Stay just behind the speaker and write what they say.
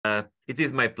It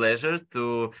is my pleasure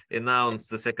to announce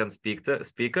the second speaker,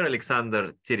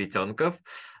 Alexander Teretenkov.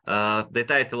 The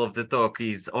title of the talk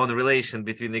is On Relation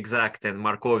Between Exact and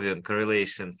Markovian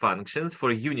Correlation Functions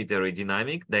for Unitary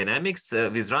Dynamics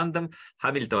with Random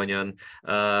Hamiltonian.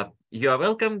 You are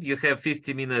welcome. You have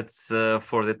 50 minutes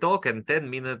for the talk and 10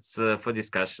 minutes for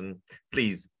discussion.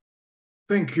 Please.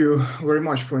 Thank you very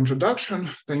much for introduction.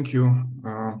 Thank you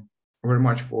very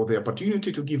much for the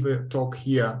opportunity to give a talk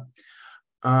here.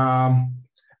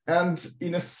 And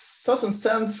in a certain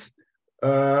sense,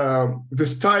 the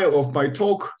style of my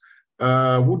talk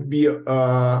would be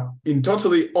in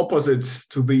totally opposite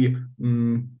to the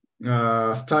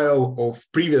style of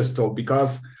previous talk,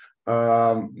 because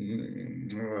the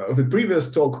previous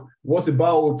talk was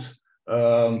about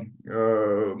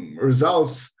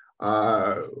results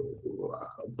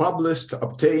published,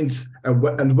 obtained,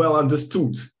 and well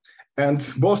understood. And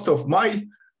most of my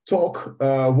talk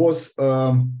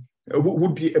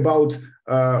will be about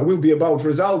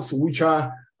results which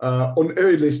are on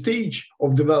early stage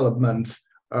of development,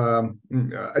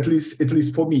 at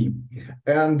least for me.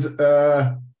 And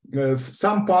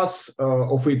some parts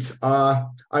of it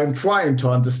I'm trying to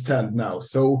understand now.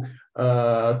 So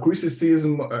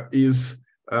criticism is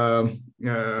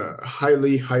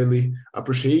highly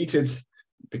appreciated,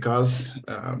 because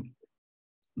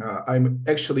I'm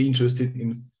actually interested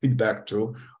in feedback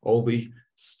to all the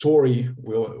story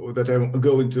that I'm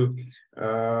going to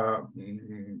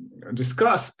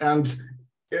discuss. And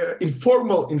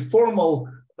informal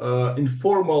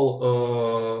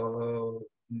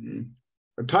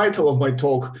title of my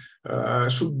talk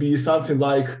should be something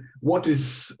like what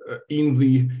is in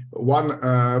the one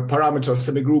parameter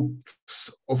semigroups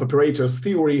of operators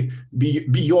theory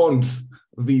beyond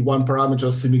the one parameter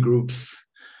semigroups.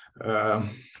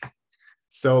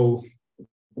 So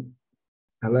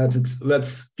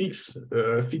let's fix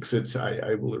it.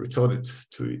 I will return it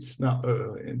to it now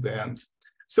in the end.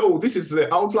 So this is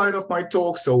the outline of my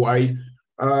talk. So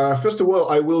first of all,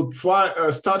 I will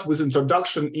start with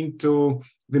introduction into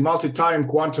the multi-time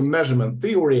quantum measurement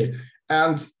theory.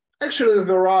 And actually,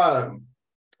 there are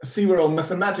several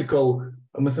mathematical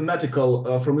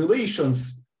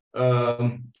formulations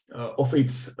of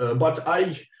it, but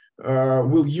I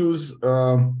will use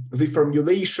the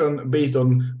formulation based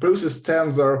on process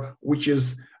tensor, which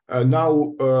is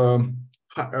now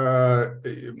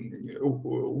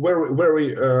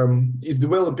very is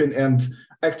developing and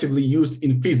actively used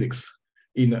in physics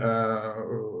in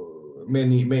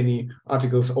many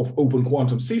articles of open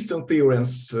quantum system theory and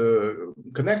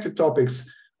connected topics.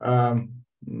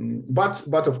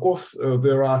 But of course,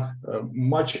 there are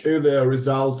much earlier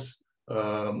results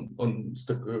on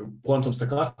quantum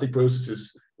stochastic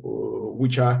processes,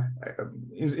 which are,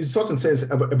 in certain sense,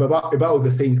 about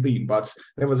the same thing. But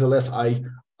nevertheless, I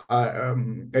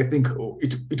think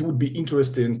it would be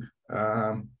interesting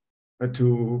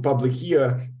to public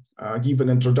here give an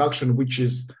introduction which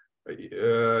is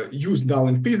used now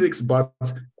in physics, but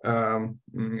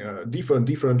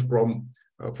different from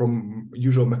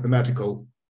usual mathematical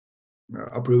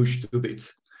approach to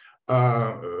this.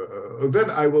 Then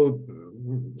I will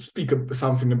speak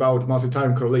something about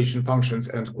multi-time correlation functions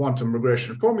and quantum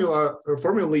regression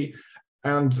formulae,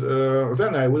 and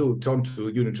then I will turn to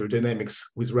unitary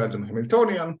dynamics with random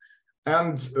Hamiltonian,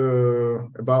 and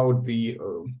about the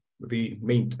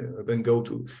main, then go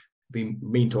to the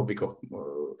main topic of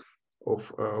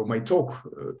my talk,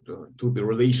 to the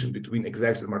relation between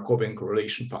exact and Markovian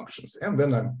correlation functions, and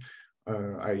then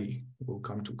I will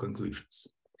come to conclusions.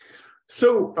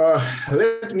 So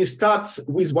let me start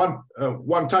with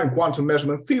one-time quantum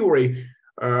measurement theory.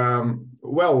 I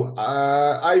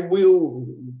will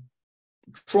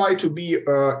try to be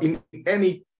in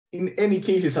any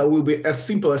cases I will be as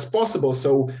simple as possible.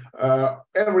 So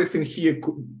everything here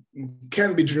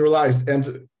can be generalized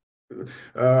and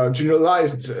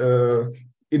generalized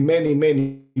in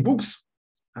many books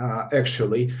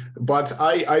actually. But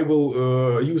I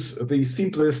will use the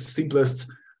simplest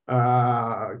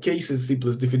cases,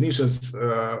 simplest definitions,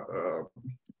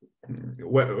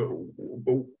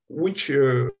 which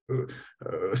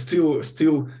still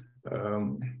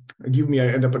give me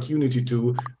an opportunity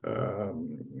to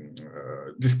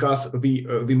discuss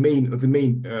the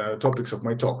main topics of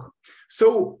my talk.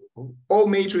 So all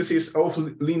matrices of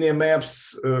linear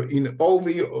maps in all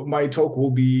my talk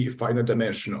will be finite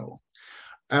dimensional.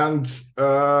 And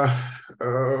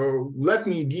let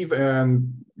me give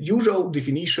an usual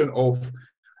definition of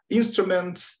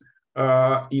instruments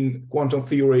in quantum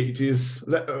theory. It is,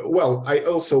 I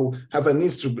also have an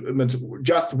instrument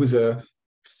just with a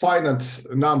finite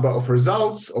number of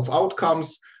results, of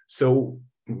outcomes. So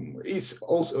is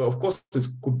also, of course, this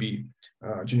could be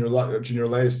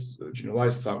generalized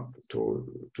some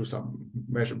to some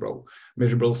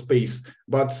measurable space.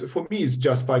 But for me, it's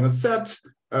just finite set.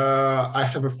 I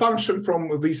have a function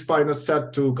from this finite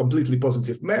set to completely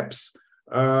positive maps.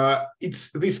 It's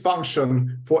this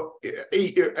function for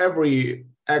every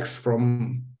x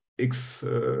from x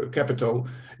capital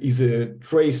is a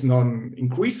trace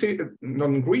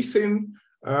non-increasing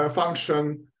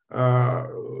function,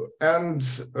 and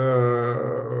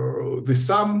the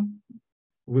sum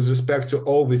with respect to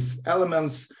all these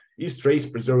elements is trace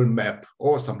preserving map,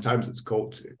 or sometimes it's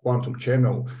called quantum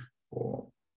channel for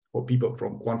people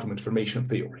from quantum information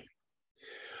theory.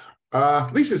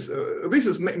 This is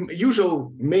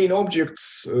usual main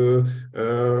objects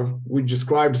which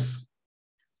describes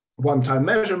one-time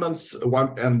measurements,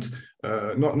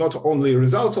 not only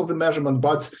results of the measurement,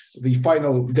 but the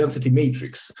final density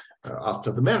matrix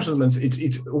after the measurements.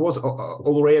 It was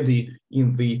already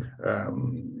in the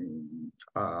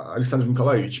Alexander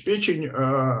Nikolaevich Pechin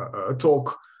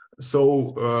talk.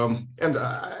 So and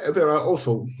there are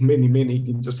also many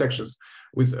intersections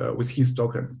with his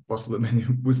talk and possibly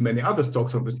many other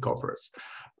talks on the conference.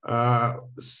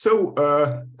 So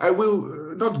I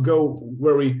will not go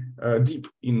very deep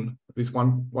in this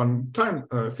one-time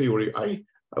theory. I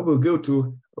will go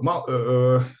to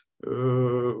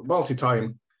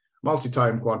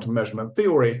multi-time quantum measurement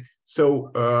theory.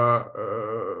 So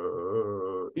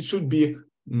it should be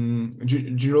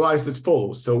generalized as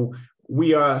follows. So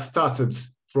we are started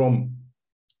from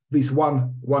this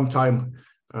one-time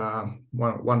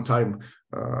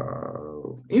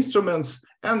instruments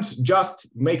and just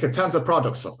make a tensor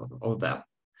products of them.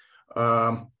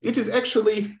 It is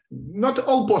actually not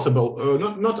all possible,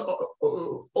 not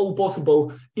all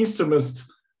possible instruments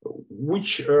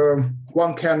which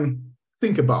one can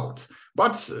think about,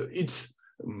 but it's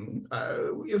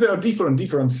there are different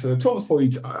terms for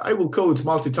it. I will call it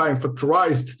multi-time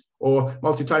factorized or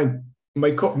multi-time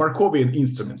Markovian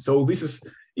instrument. So this is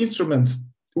instrument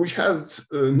which has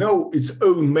its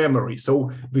own memory.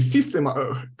 So the system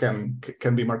can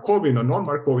be Markovian or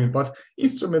non-Markovian, but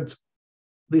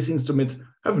this instrument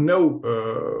have no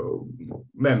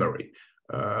memory.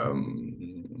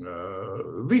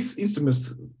 This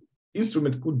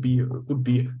instrument could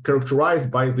be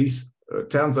characterized by these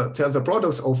tensor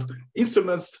products of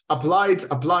instruments applied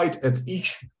at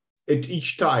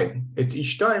each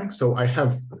time. So I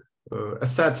have a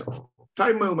set of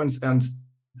time moments, and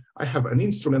I have an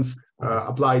instrument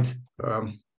applied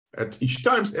at each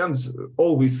times, and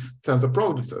all these tensor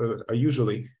products are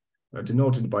usually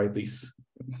denoted by this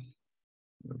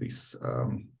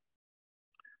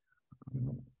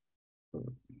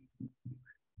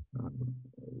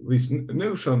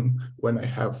notion when I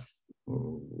have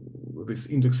these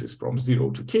indexes from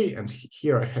 0 to k, and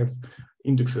here I have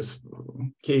indexes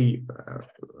k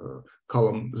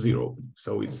column 0.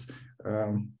 So it's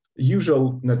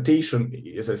usual notation,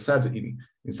 as I said, in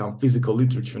some physical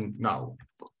literature now.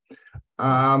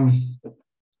 And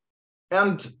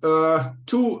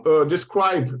to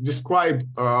describe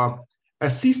a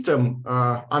system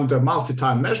under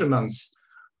multi-time measurements,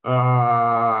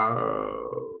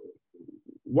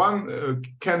 one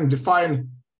can define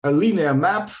a linear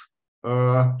map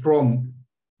from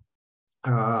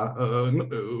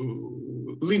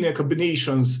linear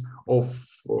combinations of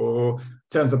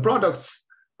tensor products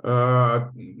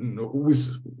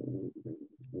with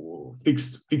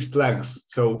fixed lengths.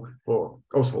 So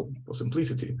also for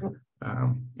simplicity,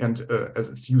 and as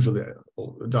it's usually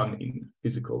done in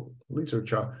physical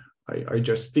literature, I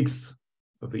just fix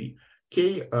the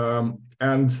k,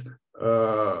 and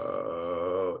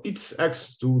it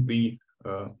acts to the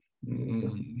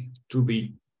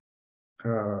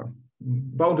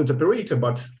bounded operator.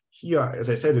 But here, as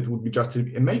I said, it would be just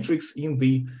a matrix in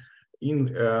the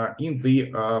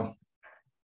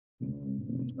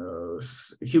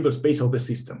Hilbert space of the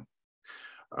system,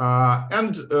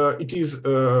 and it is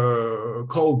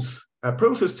called a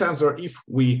process tensor if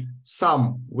we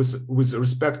sum with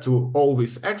respect to all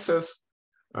these x's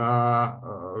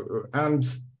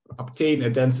and obtain a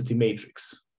density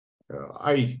matrix.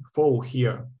 I follow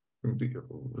here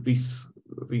this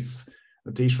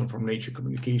notation from Nature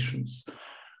Communications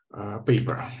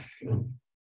paper.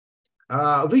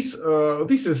 This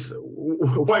is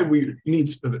why we need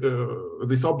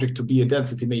this object to be a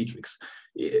density matrix.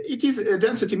 It is a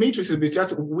density matrix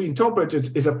because we interpret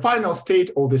it as a final state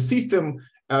of the system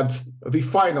at the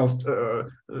final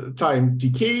time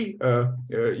decay.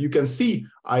 You can see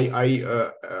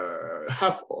I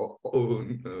have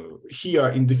here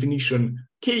in definition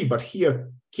k, but here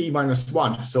k minus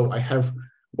 1. So I have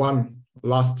one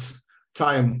last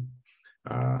time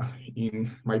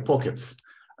in my pocket,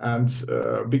 and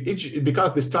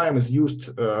because this time is used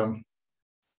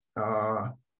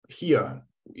here,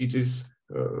 it is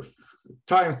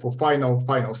time for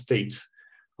final state.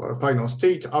 Final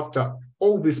state after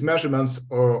all these measurements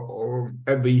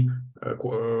at the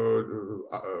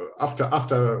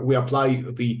after we apply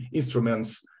the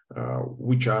instruments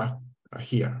which are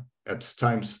here at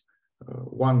times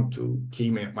 1 to k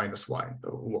minus 1.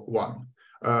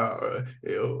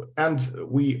 And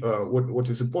we what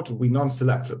is important, we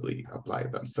non-selectively apply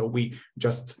them. So we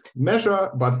just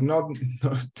measure, but not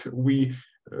we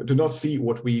do not see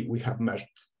what we have measured.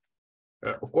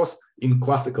 Of course, in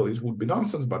classical it would be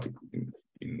nonsense, but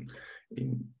in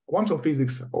quantum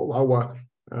physics, all our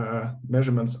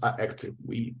measurements are active.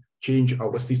 We change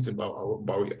our system by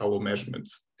our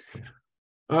measurements.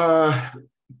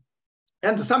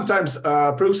 And sometimes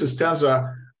process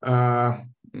tensor,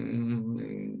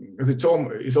 the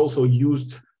term is also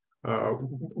used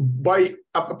by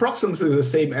approximately the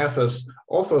same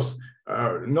authors,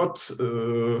 not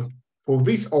for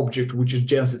this object, which is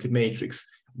density matrix,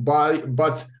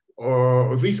 but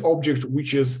this object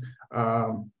which is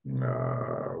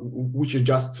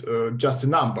just a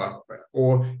number,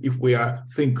 or if we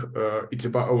think it's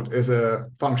about as a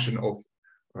function of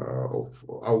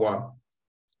our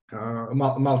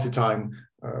multi-time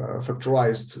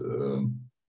factorized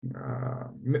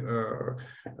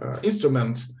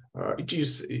instrument, it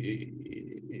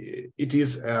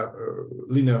is a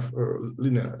linear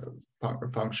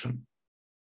function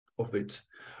of it,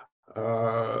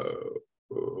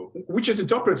 which is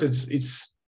interpreted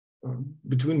it's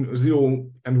between 0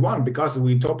 and 1, because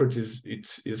we interpret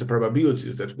it is a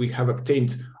probability that we have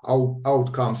obtained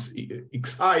outcomes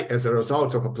xi as a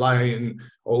result of applying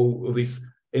all these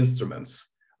instruments.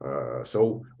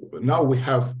 So now we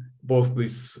have both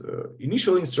these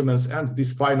initial instruments and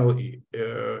this final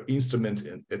instrument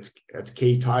at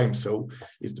k time. So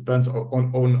it depends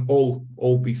on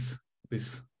all these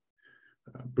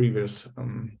previous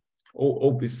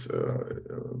all these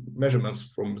measurements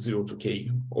from 0 to k,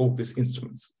 all these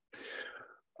instruments.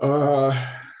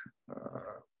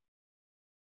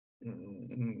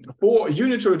 For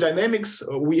unitary dynamics,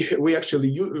 we actually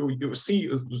you see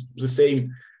the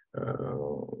same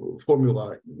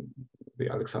formula the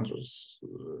Alexander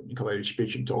Nikolaevich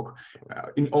Pechin talk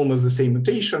in almost the same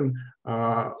notation.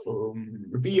 The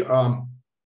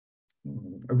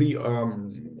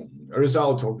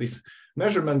result of this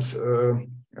measurement,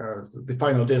 the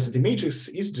final density matrix,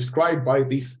 is described by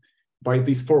this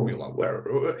formula, where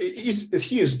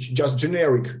here is just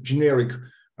generic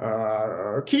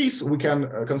case. We can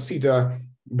consider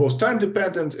both time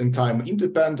dependent and time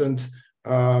independent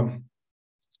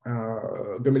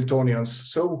Hamiltonians.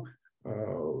 So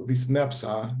these maps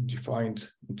are defined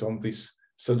in terms of these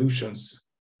solutions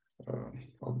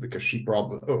of the Cauchy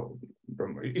problem.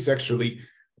 It's actually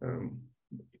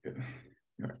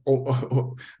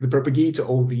the propagator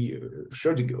of the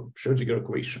Schrödinger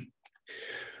equation.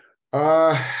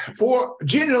 For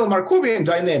general Markovian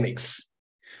dynamics,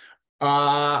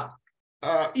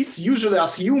 it's usually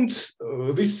assumed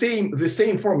the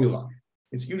same formula.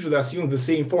 It's usually assumed the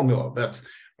same formula that,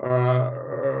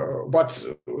 but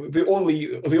the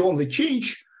only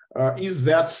change is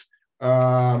that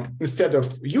instead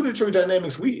of unitary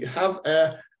dynamics, we have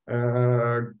a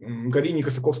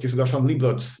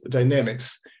Gorini-Kosakovsky-Sudarshan-Lindblad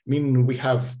dynamics, meaning we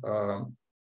have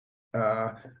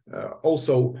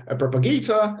also a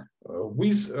propagator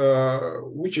with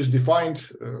which is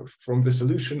defined from the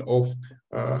solution of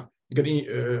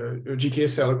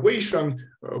GKSL equation,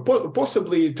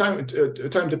 possibly time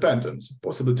dependent.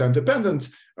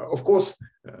 Of course,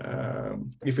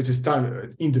 if it is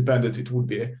time independent, it would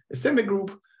be a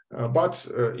semigroup. But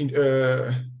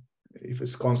if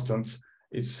it's constant,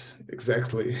 it's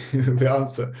exactly the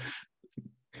answer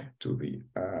to the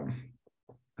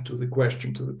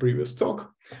question, to the previous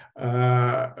talk.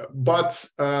 But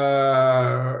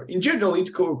in general,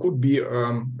 it could be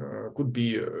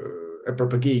a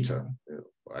propagator.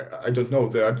 I don't know.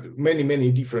 There are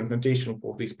many different notations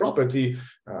for this property.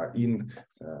 In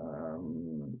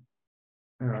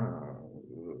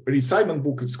Reed Simon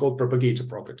book, it's called propagator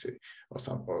property, or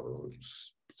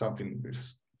something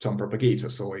with some propagator.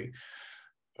 So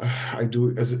I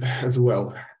do as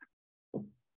well.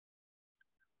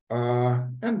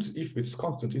 And if it's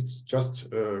constant, it's just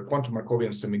quantum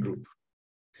Markovian semigroup.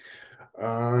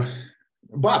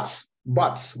 But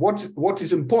what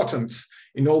is important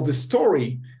in all this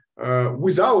story,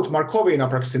 without Markovian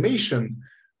approximation,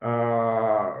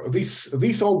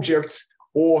 this object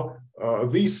or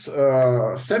this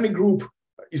semigroup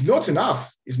is not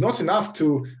enough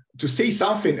to to say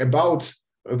something about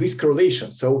this correlation.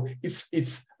 So this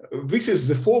is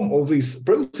the form of this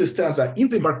process tensor in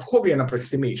the Markovian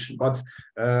approximation, but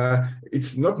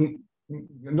it's not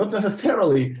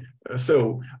necessarily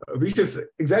so. This is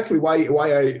exactly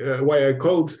why I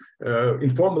called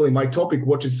informally my topic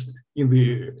what is in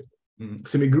the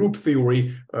semigroup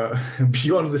theory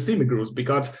beyond the semigroups,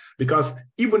 because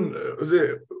even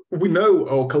we know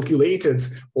or calculated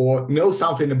or know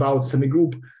something about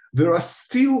semigroup, there are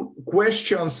still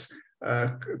questions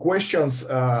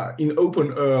in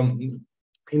open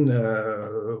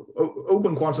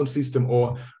quantum system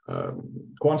or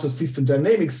quantum system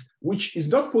dynamics, which is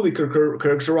not fully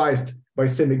characterized by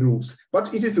semigroups,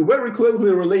 but it is very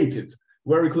closely related.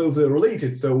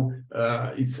 So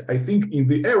it's, I think, in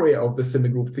the area of the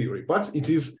semigroup theory, but it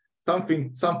is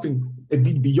something a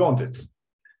bit beyond it.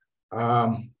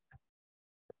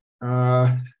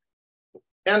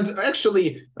 And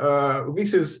actually,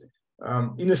 this is,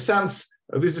 in a sense,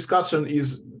 this discussion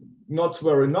is not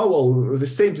very novel. The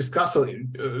same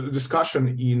discussion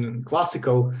in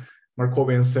classical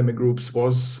Markovian semigroups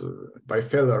was by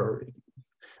Feller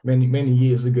many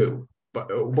years ago.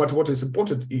 But what is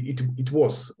important, it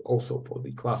was also for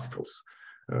the classical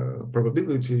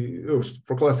probability,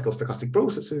 for classical stochastic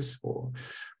processes, for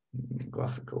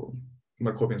classical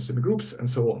Markovian semigroups, and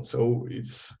so on. So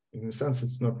it's, in a sense,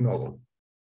 it's not novel.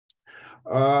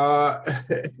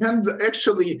 And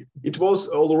actually, it was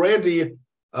already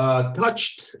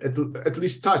touched, at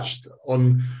least touched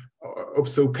on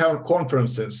OPSO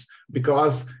conferences,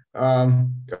 because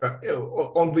in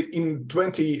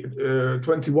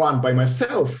 2021 by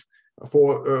myself,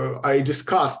 I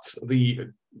discussed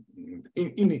in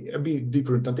a bit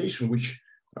different notation, which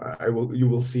you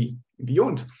will see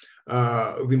beyond,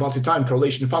 the multi-time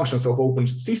correlation functions of open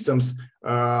systems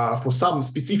for some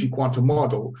specific quantum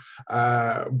model,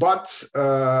 but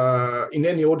in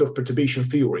any order of perturbation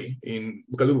theory, in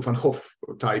Galois-Van Hoff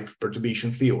type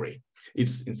perturbation theory.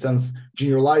 It's, in sense,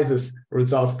 generalizes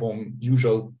result from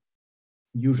usual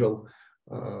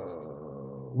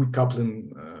weak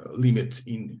coupling limit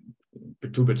in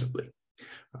perturbatively.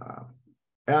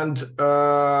 And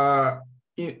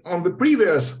on the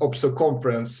previous OPSO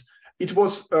conference, it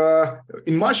was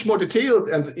in much more detailed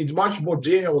and in much more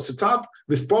general setup.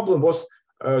 This problem was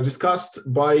discussed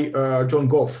by John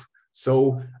Goff.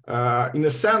 So in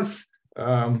a sense,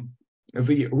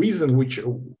 the reason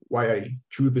why I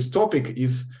choose this topic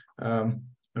is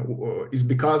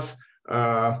because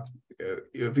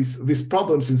these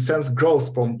problems, in sense, grows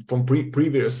from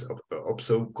previous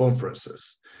OPSO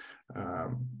conferences.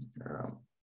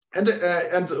 And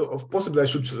possibly I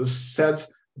should said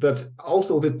that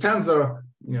also the tensor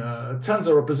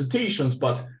representations,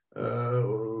 but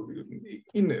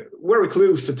in very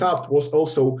close setup, was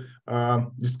also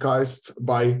discussed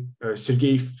by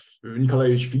Sergei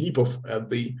Nikolaevich Filippov at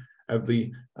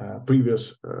the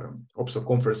previous OPSO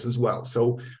conference as well.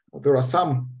 So there are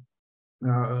some.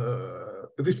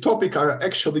 This topic are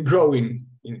actually growing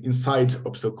inside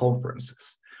OPSO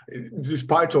conferences,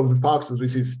 despite of the fact that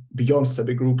this is beyond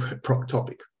semigroup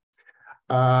topic.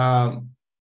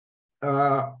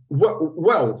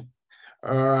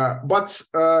 But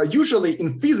usually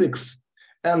in physics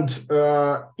and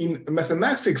in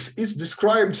mathematics, it's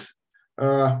described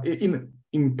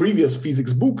in previous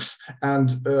physics books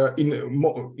and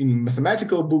in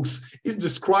mathematical books, is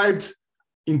described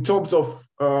in terms of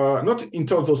not in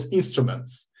terms of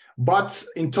instruments, but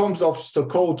in terms of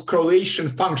so-called correlation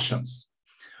functions.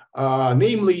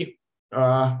 Namely,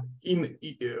 if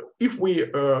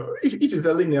it is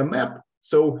a linear map,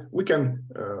 so we can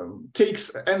take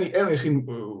anything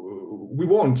we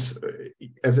want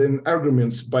as an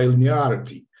argument by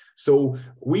linearity. So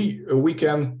we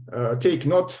can take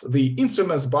not the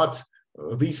instruments, but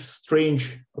these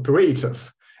strange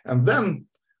operators. And then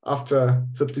after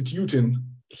substituting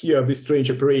here these strange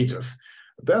operators,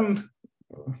 then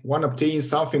one obtains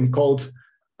something called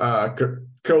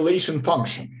correlation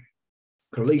function.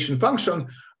 Correlation function,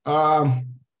 the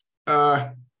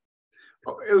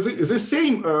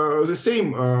same.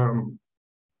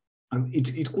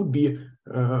 It could be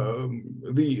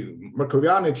the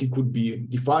Markovianity could be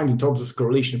defined in terms of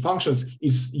correlation functions.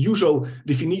 Is usual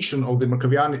definition of the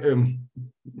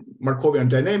Markovian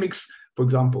dynamics, for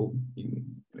example,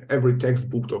 in every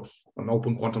textbook of an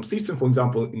open quantum system, for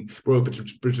example, in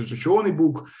Petriccioni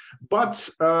book. But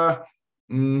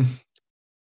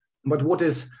what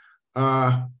is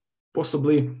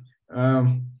possibly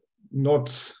not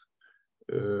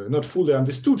fully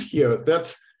understood here,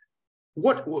 that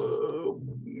what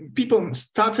people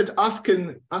started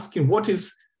asking what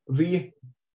is the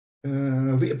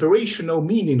the operational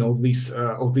meaning of these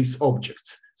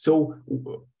objects. So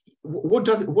what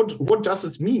does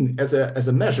it mean as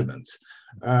a measurement?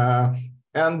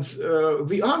 And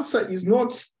the answer is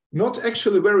not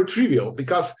actually very trivial,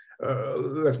 because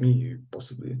let me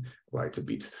possibly write a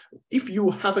bit. If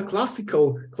you have a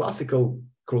classical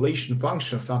correlation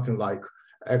function, something like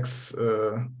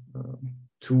x2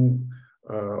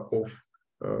 of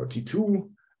t2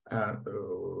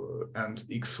 and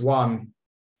x1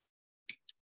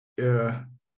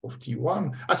 of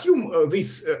t1, assume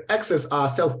these x's are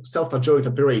self-adjoint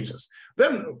operators.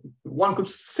 Then one could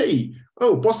say,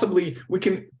 oh, possibly we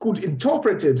could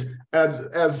interpret it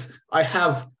as I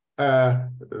have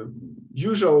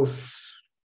usual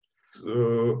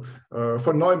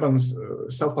for Neumann's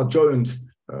self-adjoint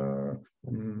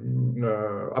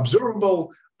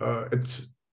observable at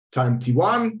time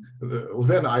t1.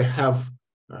 Then I have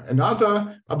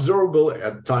another observable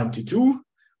at time t2.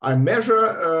 I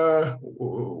measure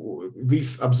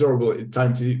this observable at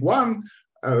time t1,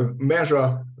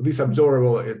 measure this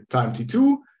observable at time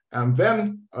t2, and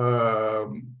then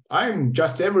I'm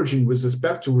just averaging with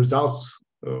respect to results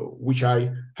which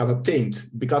I have obtained,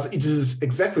 because it is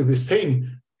exactly the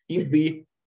same in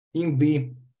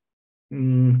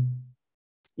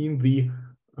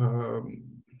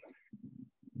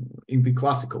the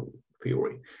classical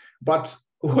theory. But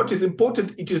what is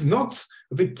important, it is not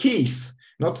the case,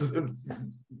 not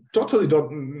totally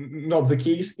not the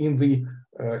case in the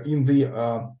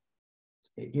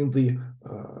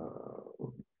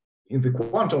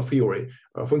quantum theory.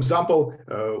 For example,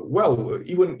 well,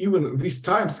 even these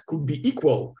times could be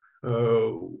equal.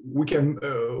 We can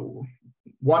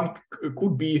one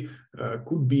could be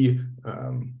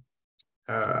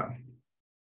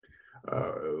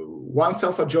one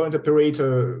self-adjoint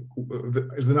operator,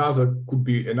 another could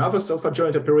be another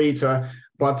self-adjoint operator,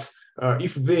 but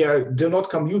if they do not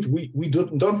commute, we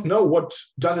don't know what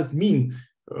does it mean,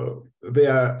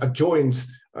 their adjoint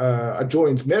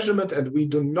measurement, and we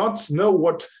do not know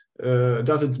what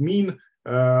does it mean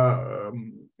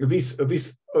this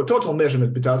total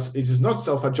measurement, because it is not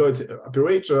self-adjoint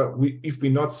operator if we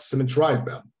not symmetrize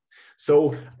them.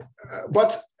 So,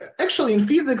 but actually in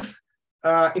physics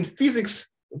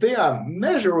they are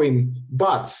measuring,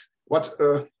 but what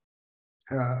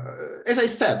as I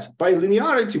said, by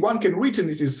linearity one can written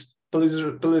this is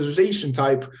polarization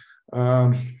type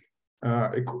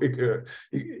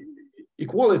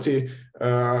equality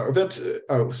that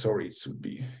oh sorry, it should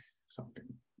be something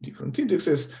different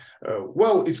indexes.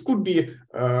 Well, it could be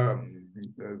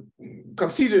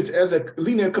considered as a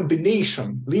linear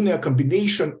combination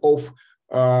of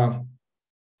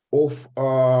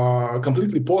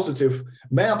completely positive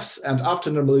maps, and after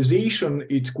normalization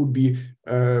it could be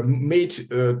made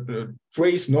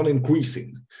trace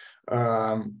non-increasing.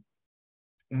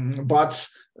 But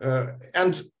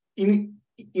and in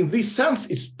this sense,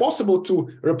 it's possible to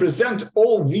represent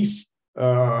all these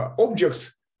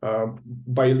objects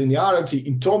by linearity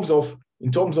in terms of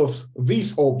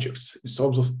these objects,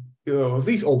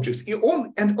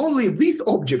 and only these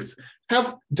objects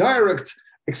have direct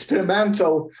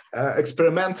experimental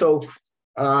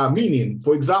meaning.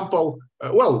 For example,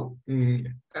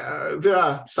 there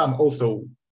are some also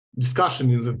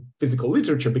discussion in the physical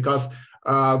literature, because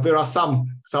there are some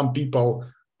people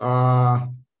are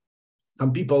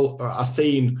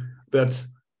saying that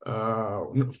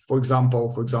for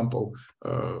example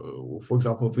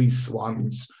these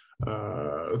ones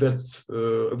that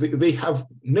they have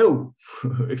no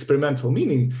experimental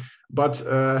meaning, but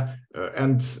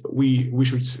and we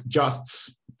should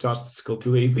just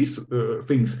calculate these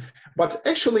things. But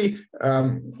actually,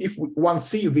 if one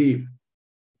see the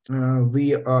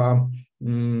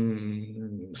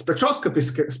spectroscopy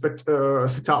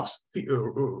setups,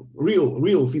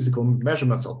 real physical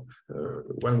measurements of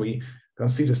when we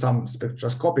consider some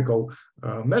spectroscopical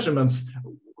measurements,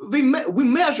 we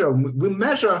measure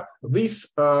these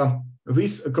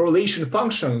correlation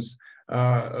functions,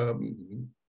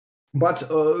 but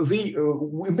we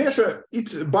measure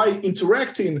it by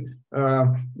interacting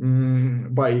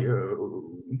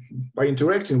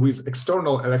with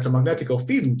external electromagnetic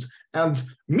fields and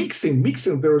mixing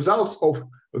the results of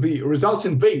the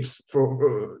resulting waves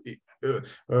for in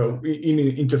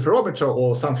interferometer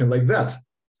or something like that.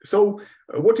 So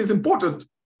what is important?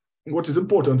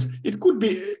 It could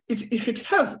be it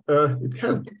has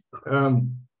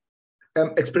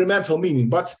experimental meaning,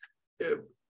 but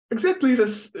exactly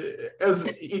as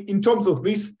in terms of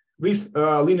this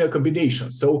linear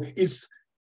combination. So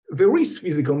there is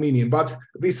physical meaning, but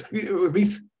this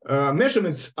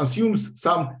measurements assumes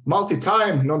some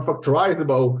multi-time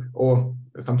non-factorizable or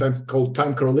sometimes called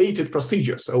time correlated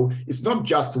procedure. So it's not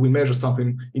just we measure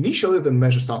something initially, then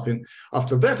measure something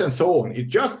after that, and so on. It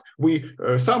just we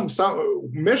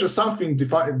measure something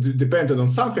dependent on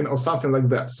something or something like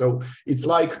that. So it's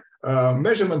like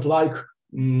measurement, like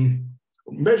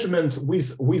measurement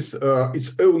with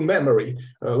its own memory,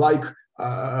 like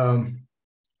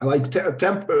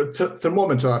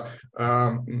thermometer,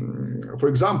 for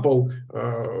example,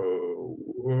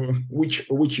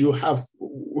 which you have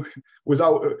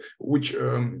without which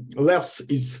left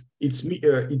its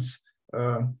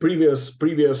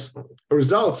previous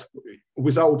results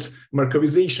without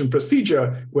Markovization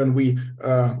procedure. When we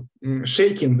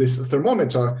shaking this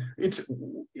thermometer,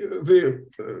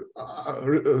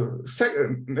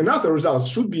 another result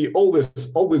should be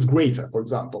always greater, for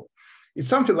example. It's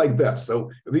something like that.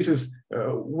 So this is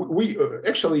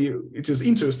actually it is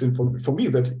interesting for me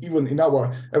that even in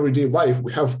our everyday life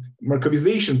we have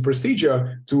Markovization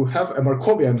procedure to have a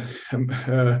Markovian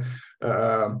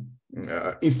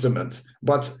instrument,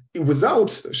 but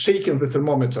without shaking the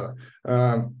thermometer,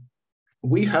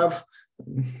 we have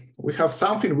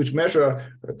something which measure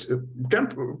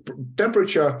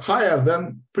temperature higher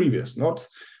than previous, not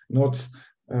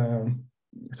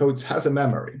so it has a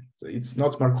memory. So it's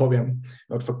not Markovian,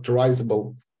 not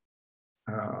factorizable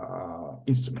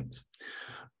instrument.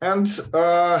 And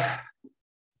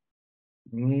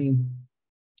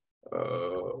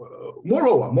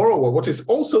moreover, what is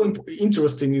also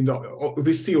interesting in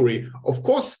this theory, of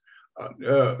course,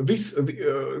 this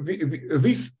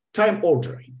time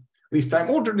ordering,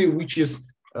 which is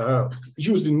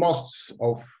used in most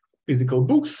of physical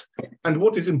books, and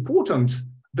what is important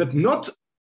that not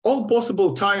all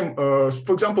possible time,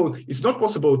 for example, it's not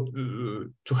possible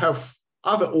to have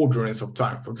other orderings of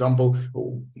time. For example,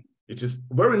 it is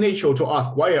very natural to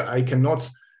ask why I cannot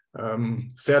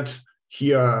set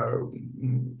here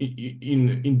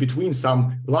in between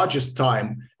some largest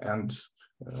time and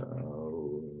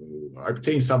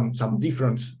obtain some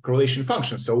different correlation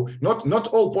functions. So not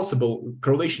all possible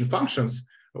correlation functions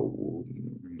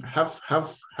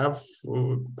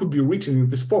could be written in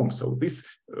this form. So this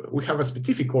we have a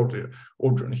specific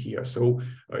ordering here. So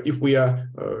if we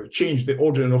change the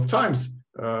ordering of times,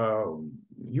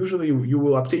 usually you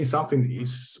will obtain something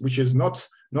which is not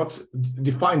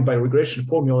defined by regression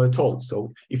formula at all.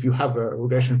 So if you have a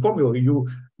regression formula, you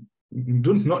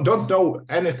don't know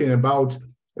anything about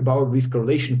these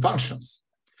correlation functions.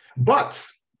 But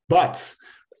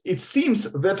it seems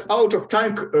that out of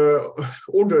time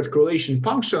ordered correlation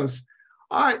functions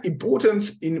are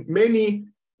important in many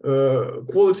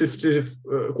qualitative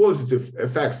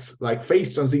effects, like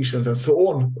phase transitions and so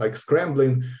on, like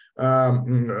scrambling.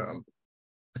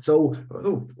 So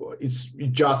it's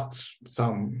just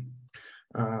some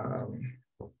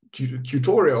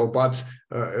tutorial, but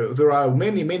there are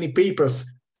many papers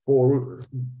for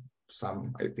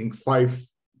some, I think 5,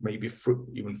 maybe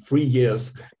even 3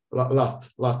 years,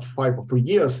 last 5 or 3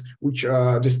 years, which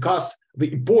discuss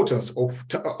the importance of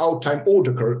out-time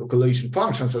order correlation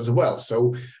functions as well.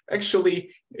 So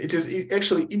actually, it is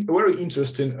actually a very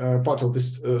interesting part of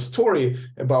this story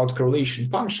about correlation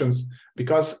functions,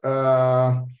 because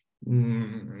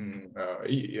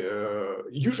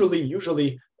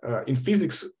usually in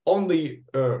physics only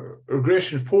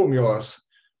regression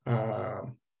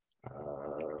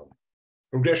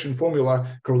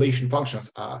formula correlation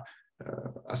functions are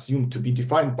assumed to be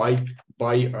defined by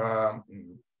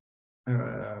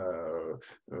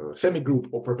semigroup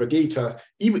or propagator,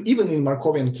 even in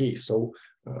Markovian case. So,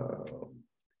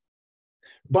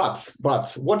 but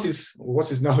what is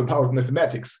now about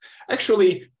mathematics?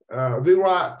 Actually, there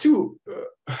are two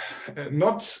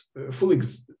not fully,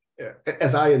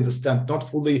 as I understand, not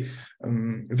fully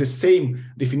the same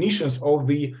definitions of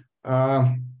the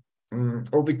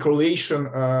correlation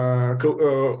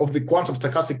of the quantum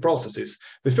stochastic processes.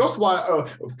 The first one,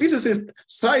 physicists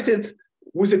cited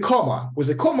with a comma,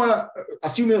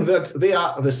 assuming that they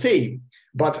are the same.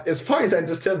 But as far as I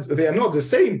understand, they are not the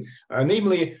same.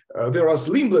 Namely, there is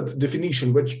Lindblad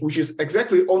definition, which is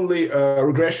exactly only a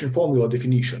regression formula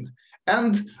definition,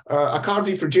 and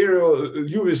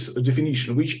Accardi-Frigerio-Lewis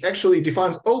definition, which actually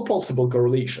defines all possible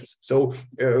correlations. So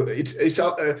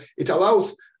it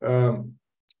allows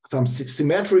some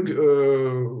symmetric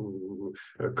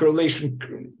correlation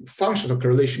functions or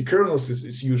correlation kernels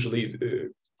is usually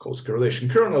called correlation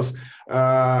kernels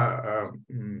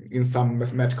in some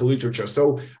mathematical literature.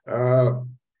 So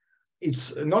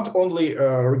it's not only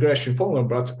a regression formula,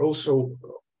 but also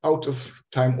out of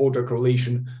time order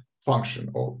correlation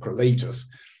function or correlators.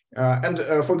 And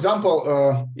for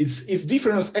example, its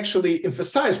difference actually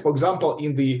emphasized, for example,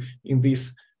 in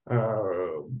this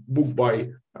book by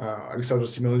Alexander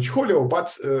Semyonovich Holyo,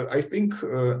 but I think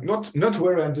not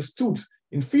very understood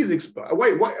in physics.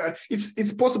 Why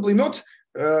it's possibly not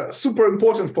super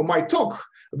important for my talk,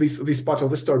 this part of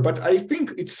the story, but I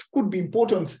think it could be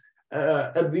important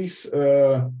at this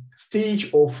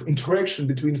stage of interaction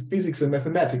between physics and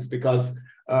mathematics, because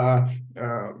as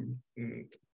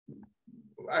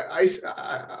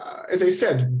I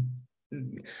said,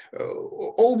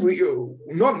 all the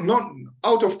not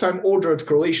out of time ordered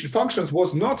correlation functions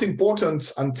was not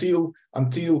important until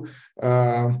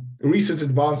recent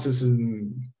advances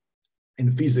in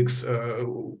physics,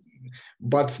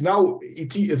 but now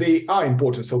they are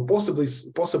important. So possibly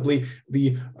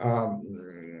the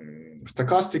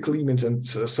stochastic limit and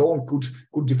so on could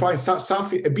define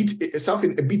something a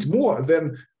bit more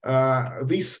than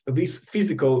this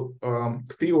physical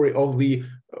theory of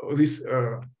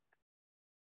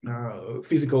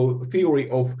physical theory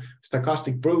of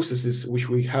stochastic processes which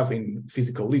we have in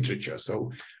physical literature.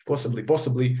 So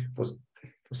possibly for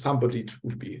somebody it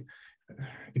would be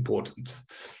important.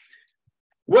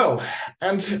 Well,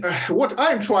 and what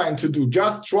I'm trying to do,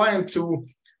 just trying to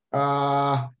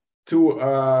have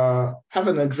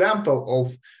an example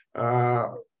of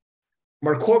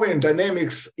Markovian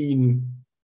dynamics in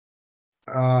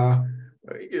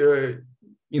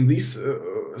this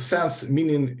sense,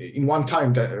 meaning in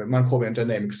one-time Markovian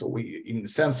dynamics, so in the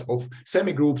sense of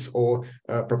semigroups or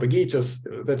propagators,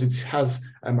 that it has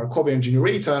a Markovian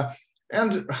generator,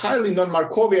 and highly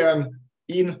non-Markovian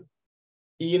in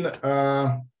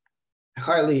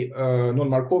highly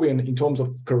non-Markovian in terms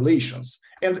of correlations,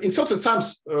 and in certain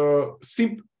terms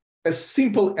as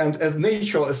simple and as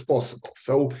natural as possible.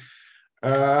 So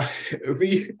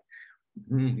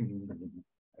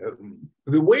the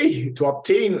way to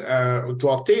obtain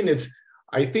it,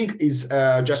 I think, is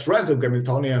just random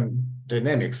Hamiltonian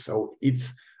dynamics. So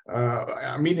it's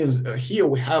meaning here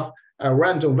we have a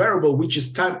random variable which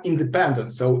is time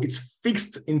independent, so it's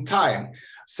fixed in time.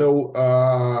 So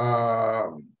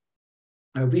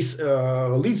this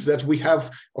leads that we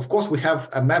have, of course, we have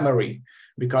a memory,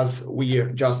 because we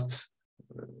just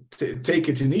take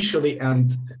it initially and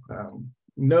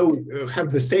have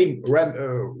the same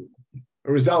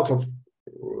result of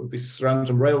this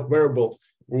random variable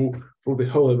through the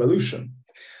whole evolution.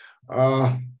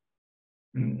 Of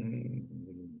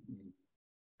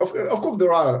course,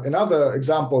 there are another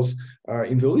examples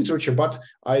in the literature, but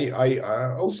I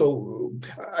also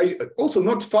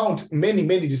not found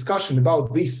many discussion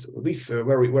about this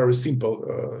very simple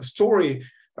story.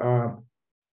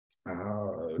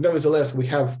 Nevertheless, we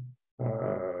have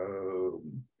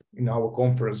in our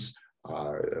conference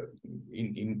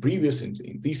in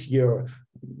this year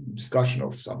discussion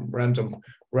of some random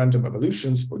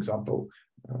evolutions, for example,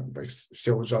 by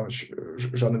Всеволод Жанович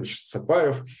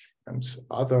Сапаев and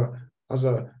other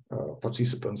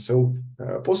participants. So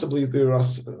possibly there are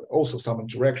also some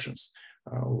interactions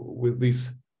with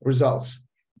these results.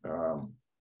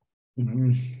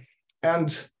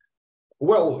 And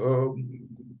well,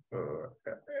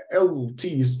 LT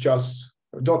is just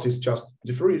dot is just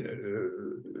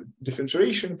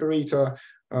differentiation operator.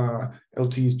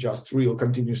 LT is just real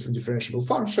continuously differentiable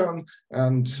function,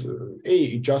 and A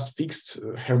is just fixed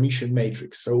Hermitian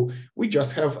matrix. So we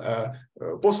just have a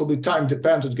possibly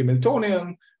time-dependent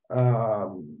Hamiltonian,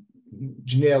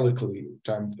 generically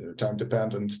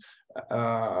time-dependent,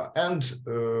 and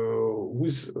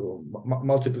with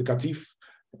multiplicative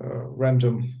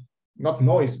random, not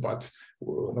noise, but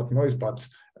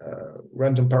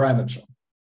random parameter.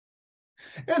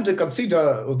 And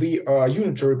consider the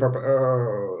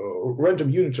random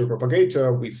unitary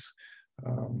propagator with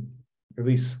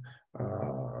this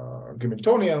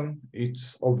Hamiltonian.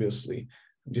 It's obviously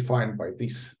defined by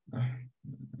this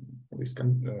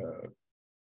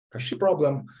Cauchy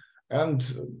problem, and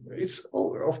it's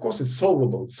of course it's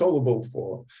solvable. It's solvable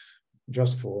for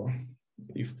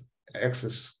if x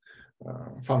is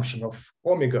function of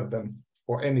omega, then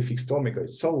for any fixed omega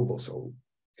it's solvable. So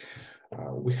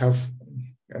we have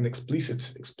an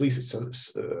explicit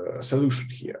solution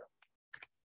here.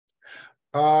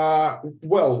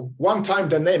 Well, one-time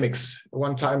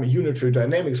unitary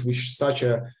dynamics, which such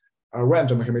a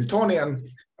random Hamiltonian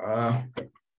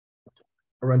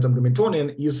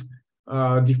is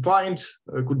defined,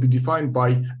 could be defined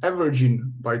by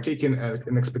averaging, by taking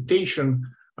an expectation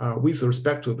with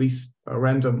respect to this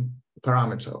random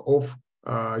parameter of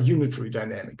unitary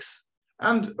dynamics.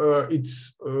 And it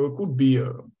could be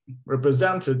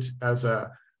represented as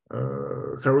a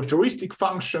characteristic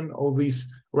function of this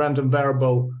random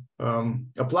variable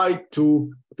applied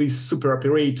to this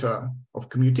superoperator of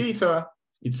commutator.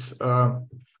 It's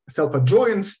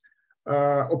self-adjoint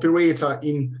operator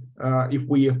in if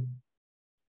we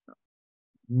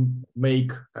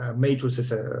make matrices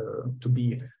to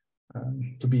be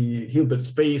Hilbert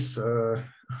space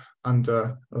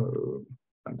under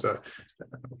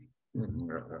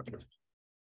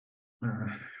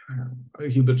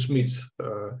Hilbert-Schmidt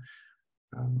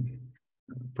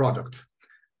product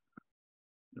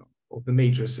of the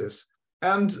matrices.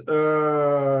 And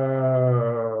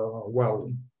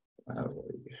well,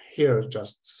 here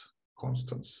just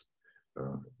constants.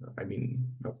 I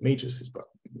mean, not matrices, but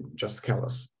just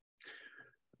scalars.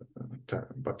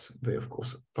 But they, of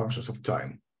course, functions of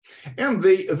time. And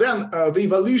then the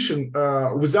evolution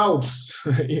without,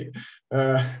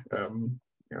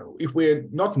 if we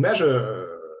not measure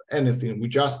anything, we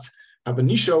just have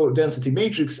initial density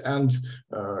matrix and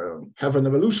have an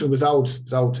evolution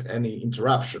without any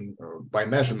interruption by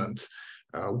measurement.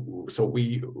 So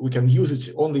we can use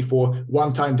it only for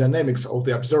one-time dynamics of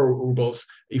the observables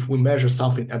if we measure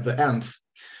something at the end.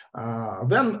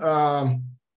 Then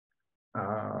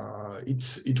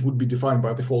it would be defined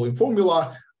by the following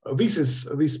formula. This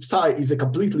psi is a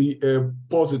completely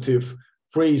positive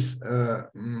phase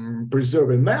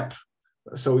preserving map.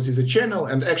 So it is a channel,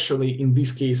 and actually in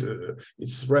this case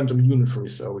it's random unitary,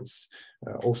 so it's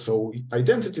also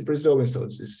identity preserving. So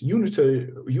it's this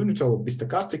unitary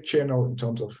bistochastic channel in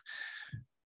terms of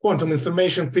quantum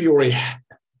information theory.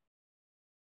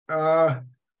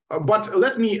 But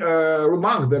let me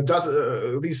remark that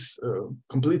this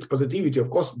complete positivity, of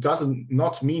course, does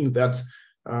not mean that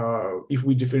if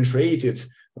we differentiate it,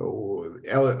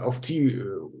 L of t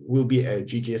will be a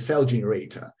GKSL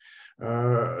generator.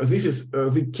 This is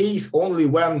the case only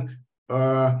when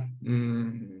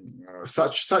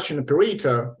such an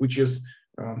operator, which is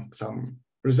some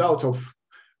result of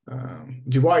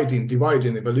dividing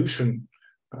evolution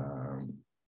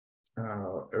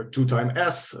 2 times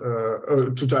s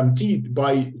 2 times t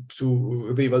by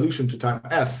the evolution 2 times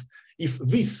s, if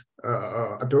this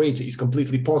operator is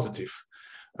completely positive,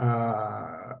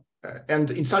 and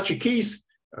in such a case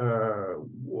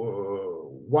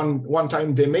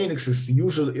one-time dynamics is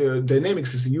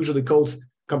usually called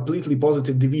completely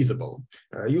positive divisible.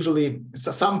 Usually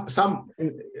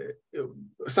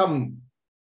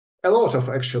a lot of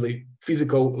actually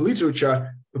physical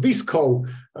literature this call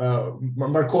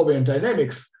Markovian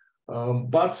dynamics,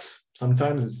 but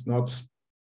sometimes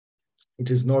it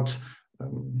is not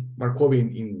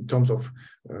Markovian in terms of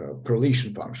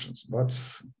correlation functions, but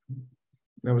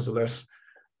nevertheless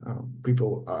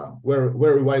people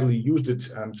very widely used it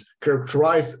and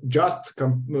characterized just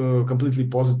completely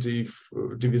positive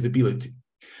divisibility.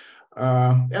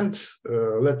 And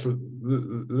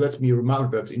let me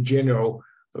remark that in general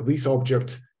this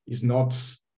object is not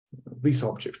this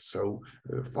object, so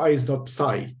phi is not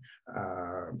psi.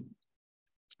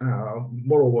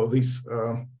 Moreover, this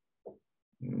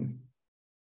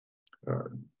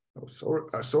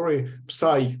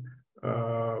psi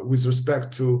with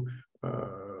respect to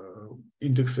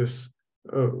indexes,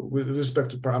 with respect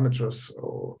to parameters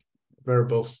or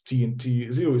variables t and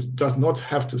t0 does not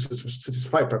have to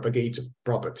satisfy propagative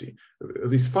property.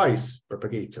 This phi is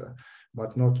propagator,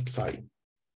 but not psi.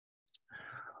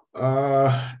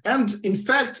 And in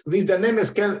fact, these dynamics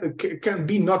can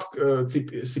be not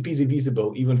CP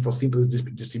divisible even for simplest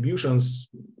distributions.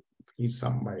 Here's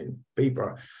my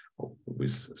paper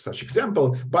with such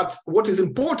example. But what is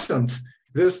important,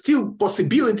 there's still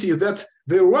possibility that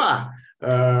there are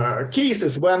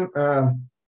cases when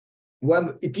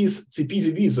it is CP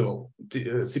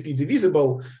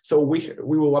divisible, so we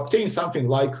will obtain something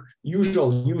like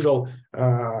usual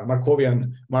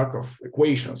Markovian Markov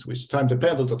equations with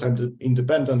time-dependent or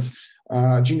time-independent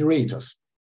generators.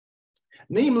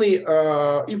 Namely,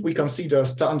 if we consider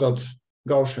standard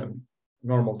Gaussian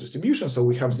normal distribution, so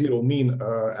we have zero mean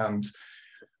and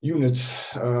unit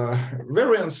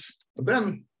variance,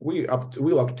 then we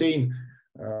will obtain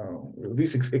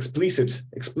this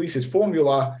explicit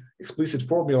formula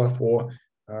for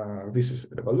this is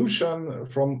evolution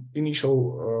from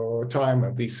initial time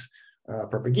of this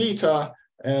propagator,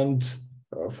 and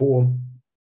for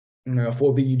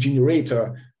the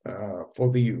generator for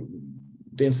the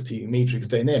density matrix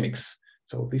dynamics.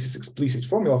 So this is explicit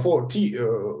formula for t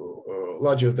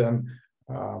larger than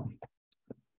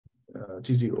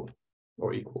t0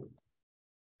 or equal.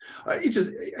 It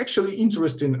is actually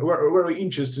interesting, very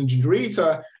interesting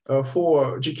generator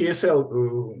for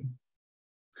GKSL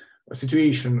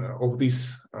situation of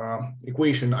this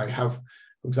equation. I have,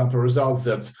 for example, results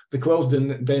that the closed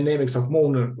dynamics of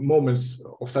moments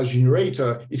of such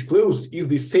generator is closed if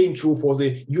the same true for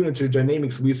the unitary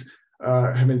dynamics with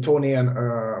Hamiltonian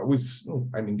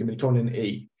Hamiltonian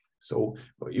A. So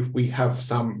if we have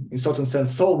some, in certain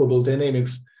sense, solvable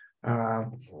dynamics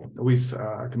with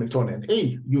Hamiltonian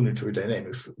A unitary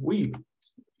dynamics,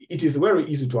 it is very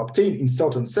easy to obtain, in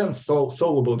certain sense,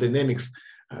 solvable dynamics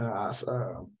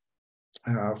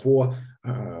for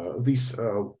this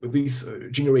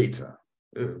generator.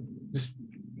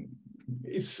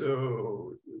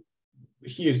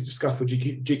 Here it's discussed for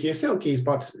GKSL case,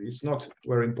 but it's not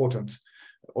very important.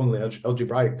 Only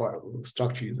algebraic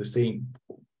structure is the same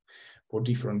for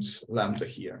different lambda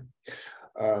here.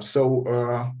 The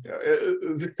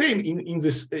same in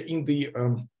this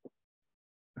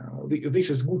this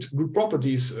is good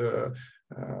properties of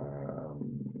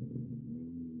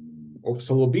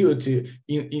solvability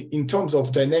in terms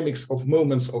of dynamics of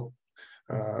moments of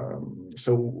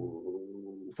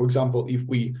for example, if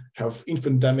we have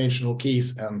infinite dimensional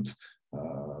case and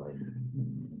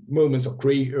moments of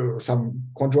some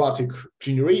quadratic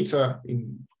generator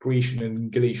in creation and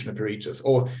annihilation operators,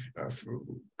 or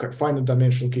finite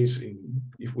dimensional case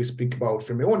if we speak about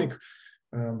fermionic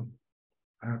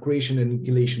creation and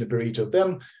annihilation operator,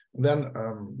 then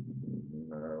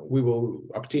we will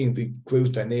obtain the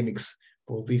closed dynamics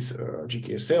for this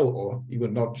GKSL, or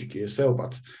even not GKSL,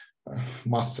 but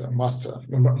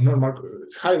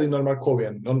it's highly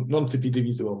non-Markovian, non-CP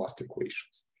divisible master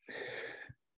equations.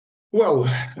 Well,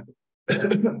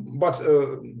 but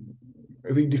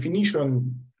the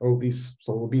definition of this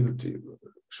solvability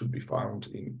should be found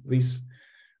in this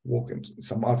work and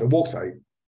some other works I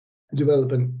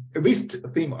developed. And this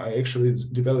theme I actually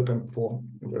developed for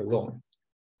a very long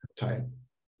time.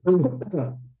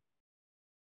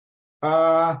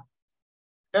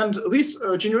 And this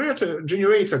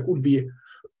generator could be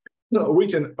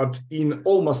written in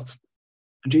almost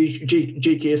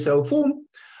JKSL form,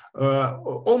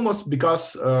 almost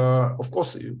because, of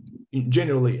course,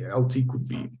 generally LT could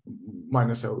be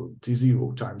minus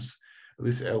LT0 times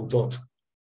this L dot,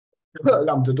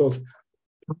 lambda dot,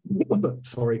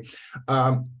 sorry,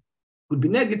 would be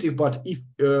negative, but if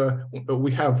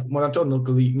we have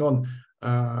monotonically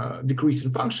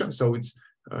non-decreasing function, so it's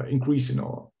increasing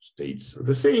or states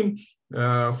the same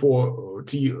for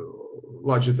t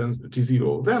larger than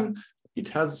t0, then it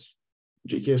has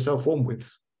JKSL form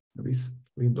with this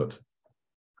Lindblad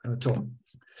term.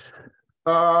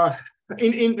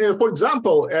 For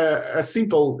example, a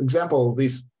simple example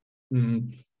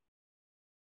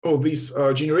of this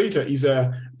generator is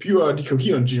a pure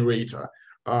decoherent generator.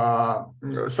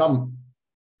 Some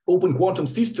open quantum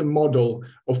system model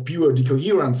of pure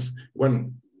decoherence,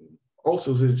 when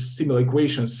also the similar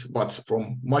equations, but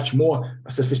from much more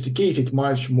sophisticated,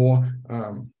 much more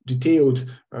detailed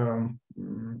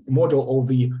model of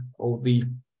the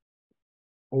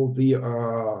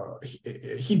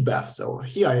heat bath. So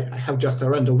here I have just a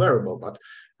random variable, but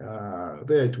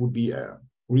there it would be a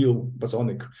real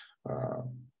bosonic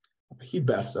heat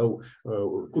bath. So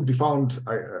could be found,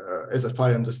 as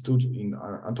I understood, in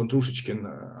Anton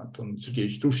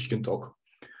Sergeyevich Trushchkin talk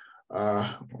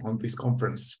on this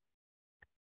conference.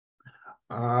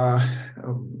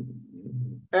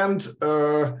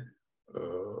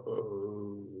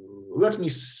 Let me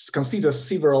consider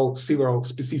several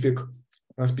specific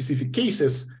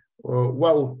cases.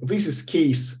 Well, this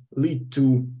case lead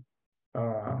to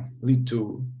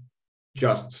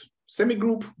just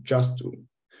semigroup, just to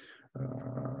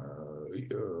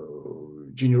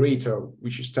generator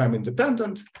which is time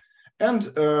independent,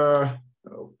 and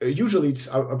usually it's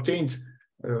obtained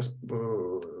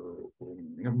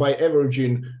by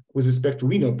averaging with respect to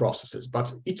Wiener processes,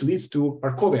 but it leads to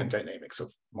Markovian dynamics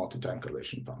of multi-time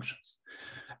correlation functions.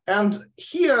 And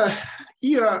here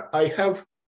I have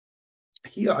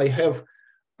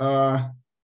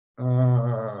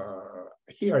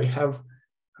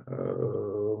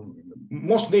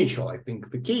most natural, I think,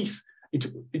 the case.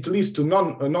 It leads to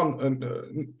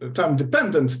time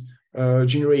dependent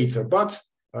generator, but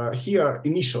here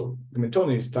initial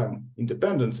Hamiltonian is time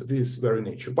independent. This is very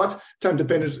natural, but time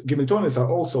dependent Hamiltonians are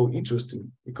also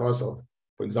interesting because of,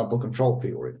 for example, control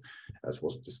theory, as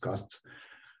was discussed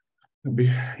in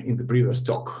the previous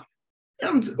talk.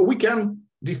 And we can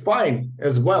define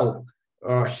as well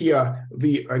here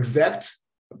the exact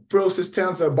process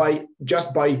tensor by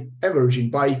averaging,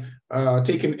 by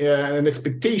taking an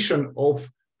expectation of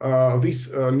this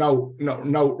now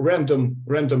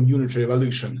random unitary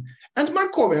evolution, and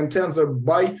Markovian tensor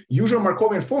by usual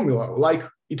Markovian formula, like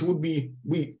it would be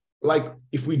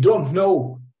if we don't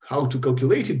know how to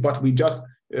calculate it, but we just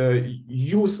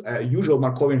use a usual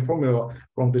Markovian formula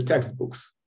from the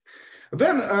textbooks.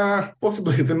 Then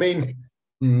possibly the main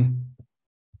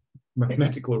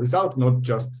mathematical result, not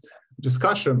just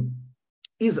discussion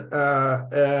is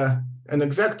an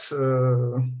exact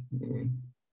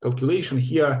calculation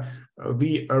here,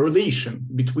 the relation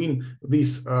between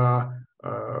this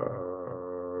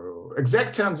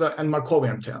exact tensor and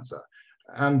Markovian tensor.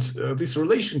 And this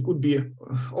relation could be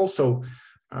also,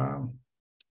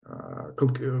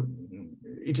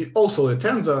 it is also a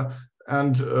tensor,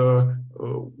 and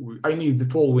I need the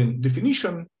following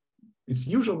definition. It's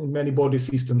usual in many body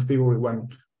system theory when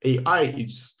AI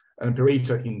is an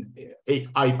operator in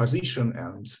AI position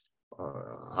and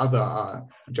other are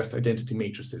just identity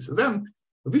matrices. Then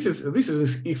this is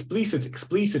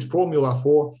explicit formula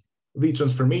for the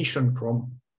transformation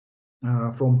from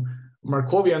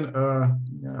Markovian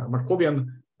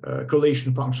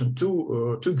correlation function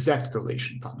to exact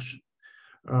correlation function.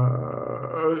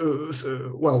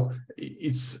 Well,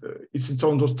 it's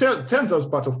on those tensors,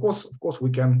 but of course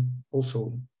we can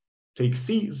also take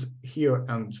C's here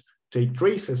and take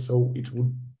traces, so it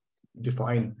would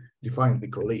define the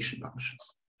correlation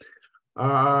functions.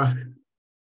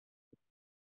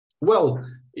 Well,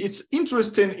 it's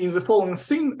interesting in the following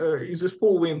thing.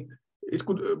 It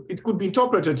could be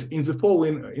interpreted in the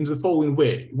following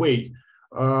way.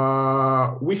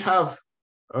 We have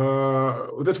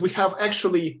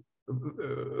actually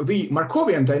the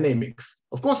Markovian dynamics.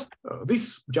 Of course,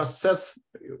 this just says,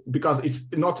 because it's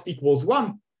not equals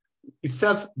 1, it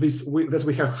says this that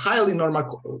we have highly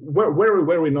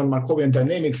very non-Markovian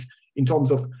dynamics in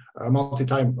terms of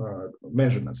multi-time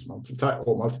measurements,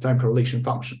 multi-time correlation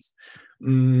functions.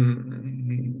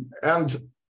 And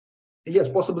yes,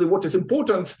 possibly what is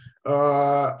important,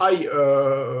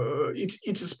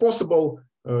 it is possible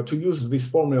to use this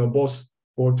formula both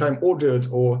for time-ordered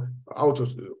or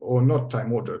not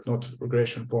time-ordered, not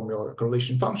regression formula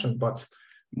correlation function, but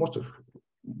most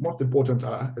important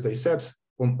are, as I said,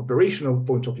 from operational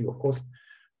point of view, of course,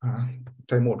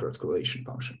 time-ordered correlation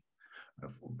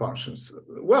functions.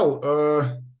 Well,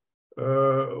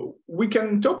 we can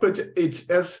interpret it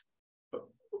as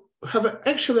have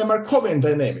actually a Markovian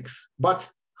dynamics, but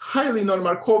highly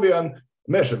non-Markovian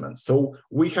measurements. So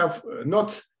we have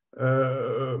not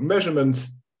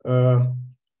measurements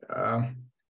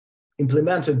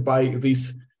implemented by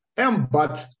this M,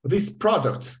 but this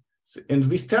product. And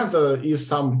this tensor is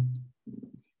some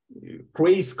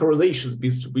creates correlations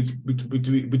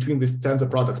between these tensor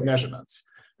product measurements.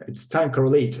 It's time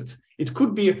correlated. It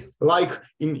could be like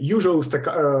in usual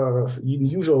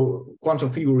quantum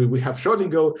theory, we have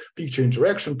Schrödinger picture,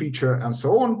 interaction picture, and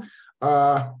so on.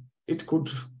 It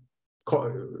could,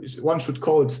 one should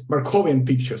call it Markovian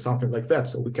picture, something like that.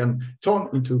 So we can turn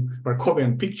into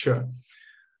Markovian picture.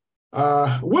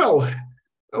 Well,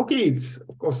 okay, it's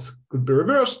of course could be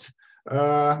reversed,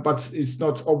 but it's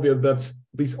not obvious that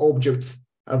these objects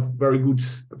have very good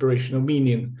operational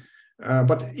meaning.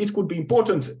 But it could be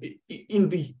important in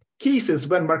the cases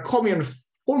when Markovian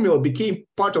formula became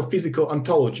part of physical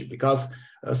ontology, because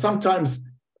sometimes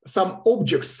some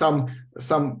objects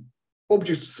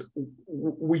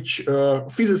which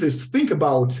physicists think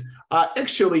about are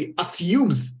actually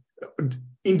assumes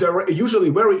usually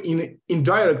very in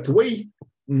indirect way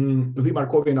the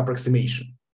Markovian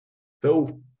approximation.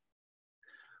 So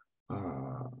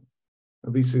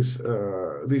this is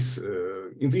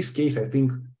in this case, I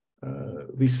think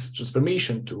this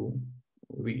transformation to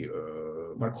the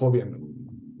Markovian,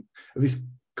 this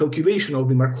calculation of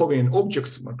the Markovian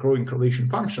objects, Markovian correlation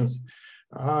functions,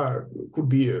 could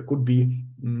be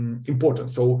important.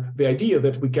 So the idea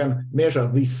that we can measure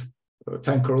this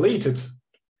time correlated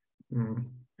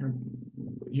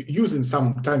using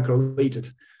some time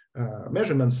correlated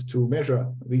measurements to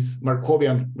measure these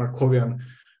Markovian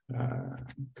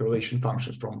correlation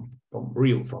functions from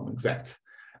exact.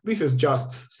 This is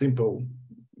just simple,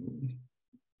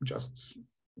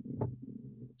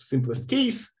 simplest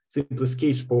case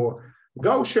for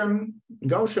Gaussian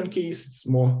case. It's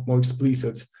more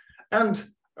explicit, and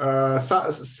this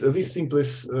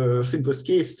simplest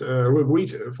case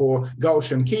for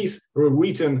Gaussian case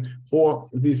rewritten for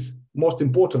this most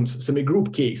important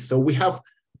semigroup case. So we have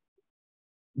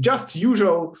just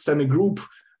usual semigroup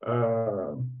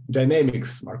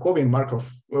dynamics,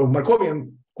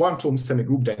 Markovian quantum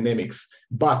semigroup dynamics,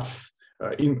 but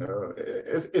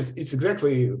it's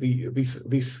exactly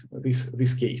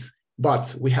this case.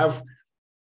 But we have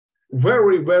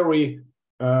very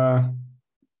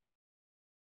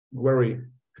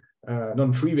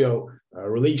non-trivial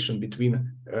relation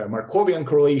between Markovian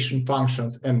correlation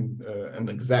functions and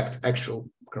exact actual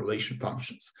correlation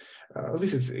functions.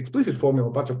 This is explicit formula,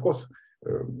 but of course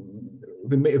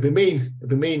the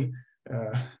main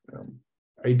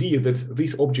idea that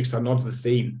these objects are not the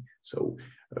same. So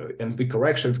and the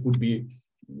corrections could be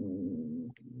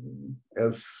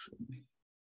as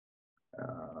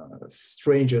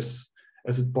strange as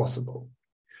it possible.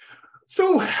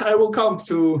 So I will come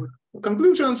to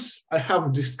conclusions. I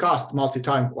have discussed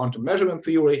multi-time quantum measurement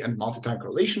theory and multi-time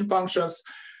correlation functions,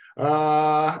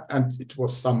 and it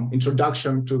was some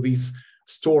introduction to this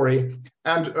story.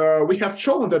 And we have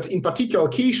shown that in particular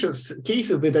cases,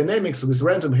 the dynamics with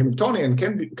random Hamiltonian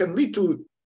can lead to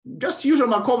just usual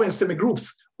Markovian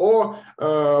semigroups or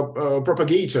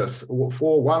propagators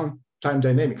for one-time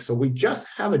dynamics. So we just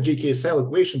have a GKSL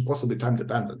equation, possibly time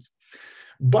dependent.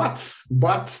 But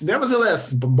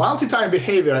nevertheless, multi-time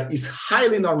behavior is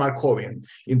highly non-Markovian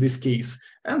in this case,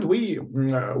 and we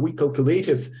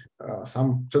calculated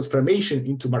some transformation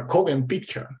into Markovian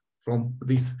picture from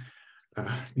this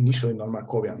initially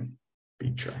non-Markovian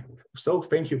picture. So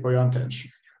thank you for your attention.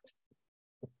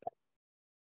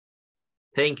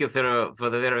 Thank you for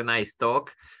the very nice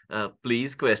talk.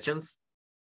 Please, questions?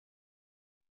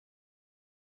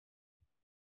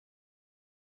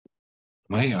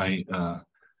 May I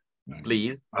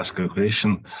Please ask a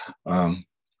question?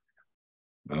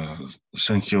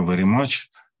 Thank you very much,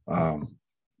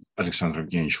 Alexander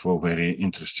Evgenievich, for very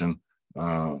interesting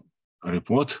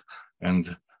report.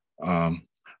 And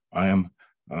I am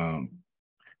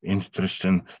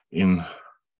interested in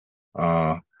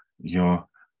your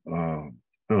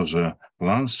further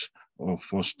plans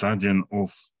for studying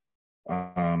of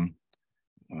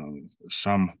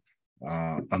some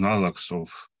analogs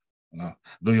of.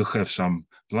 Do you have some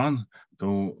plan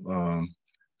to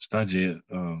study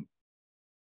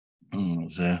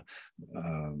the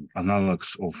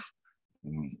analogs of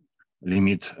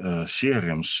limit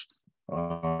theorems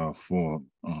for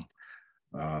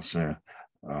the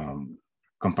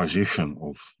composition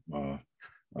of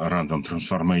random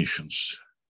transformations,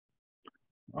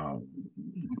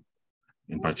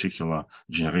 in particular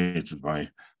generated by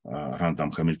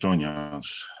random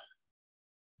Hamiltonians?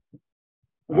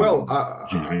 Well,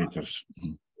 generators.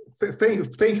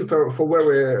 Thank you for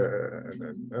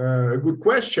very good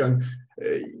question.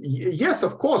 Yes,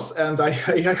 of course, and I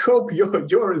hope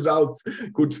your results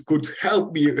could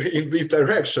help me in this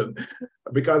direction,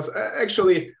 because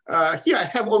actually here I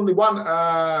have only one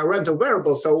random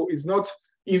variable, so it's not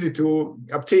easy to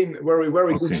obtain very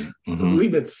good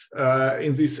limits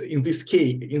in this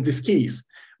case.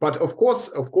 But of course,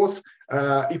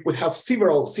 if we have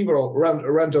several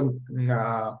random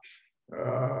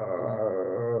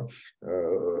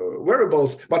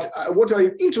variables, but what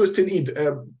I'm interested in,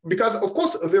 because of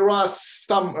course there are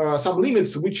some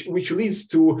limits which leads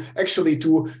to actually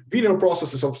to Wiener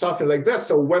processes of something like that.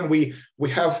 So when we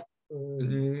have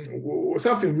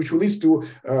something which leads to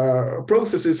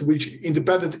processes which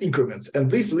independent increments,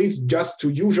 and this leads just to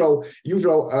usual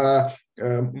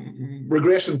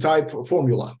regression type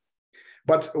formula.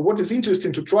 But what is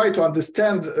interesting to try to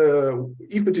understand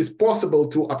if it is possible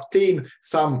to obtain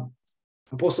some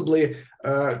possibly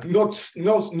not so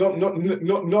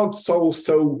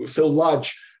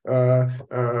large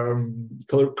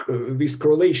this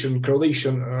correlation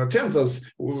tensors,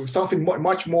 something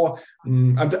much more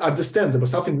understandable,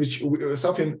 something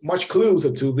much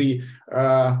closer to the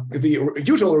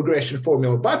usual regression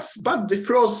formula, but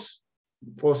differs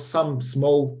for some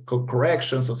small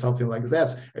corrections or something like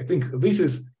that. I think this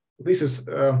is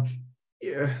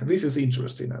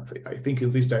interesting. I think in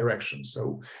this direction.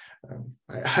 So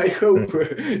I hope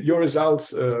your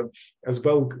results as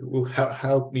well will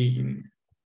help me in.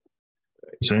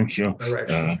 Thank you.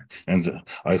 And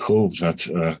I hope that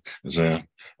the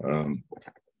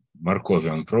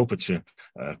Markovian property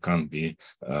can be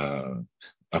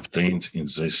obtained in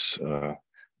this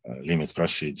limit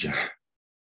procedure.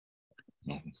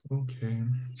 Okay.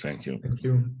 Thank you. Thank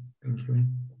you. Thank you.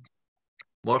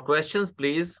 More questions,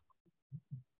 please?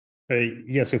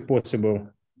 Yes, if possible.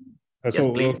 Yes,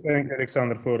 so please. Thank you,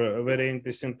 Alexander, for a very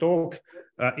interesting talk.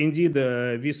 Indeed,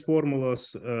 these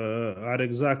formulas are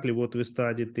exactly what we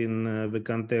studied in the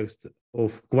context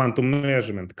of quantum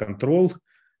measurement control.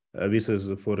 This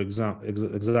is, for example,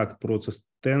 exact process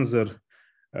tensor.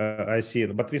 I see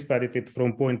it, but we studied it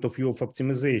from point of view of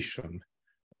optimization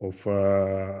of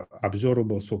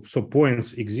observables, so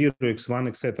points x0, x1,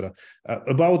 etc.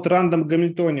 About random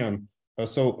Hamiltonian,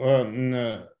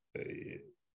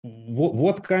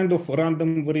 what kind of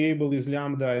random variable is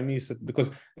lambda? I miss it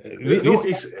because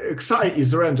xi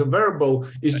is random variable.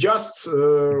 Is just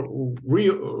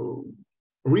real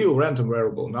random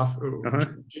variable.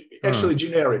 Actually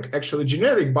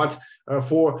generic. But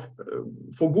for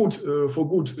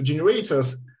good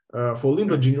generators. For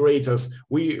Lindbergh generators,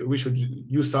 we should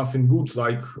use something good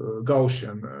like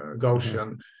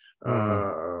Gaussian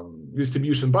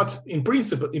distribution, but in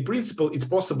principle, it's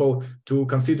possible to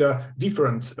consider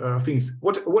different things.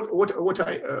 What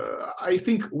I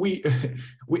think we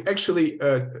actually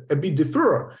a bit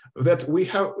differ, that we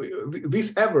have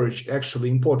this average actually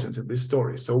important in this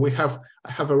story. So I have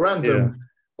a random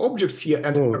objects here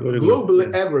and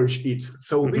globally average it.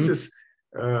 So this is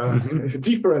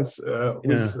difference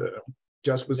with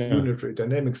just with unitary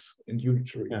dynamics and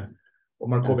unitary. Or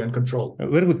Markovian control.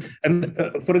 Very good. And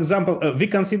for example, we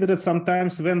considered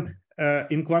sometimes when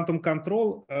in quantum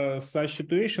control, such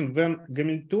situation when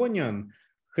Hamiltonian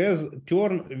has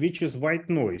term which is white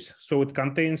noise. So it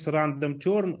contains random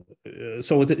term.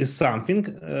 So it is something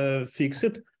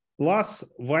fixed plus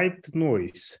white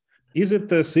noise. Is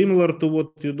it similar to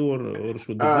what you do, or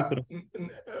should be different?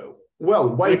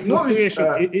 Well, white noise...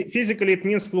 physically, it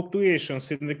means fluctuations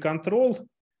in the control,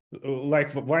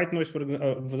 like white noise, for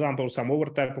example, some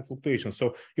overtype of fluctuation.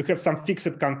 So you have some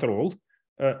fixed control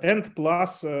and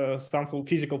plus some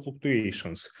physical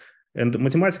fluctuations. And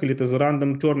mathematically, it is a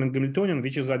random term in Hamiltonian,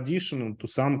 which is additional to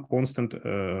some constant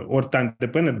or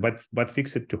time-dependent, but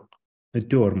fixed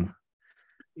term.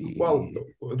 Well,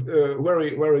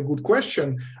 very good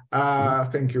question.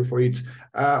 Thank you for it.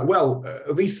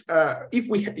 This if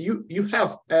you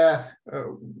have a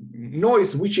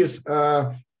noise which is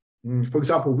for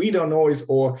example, Wiener noise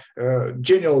or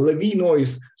general Levy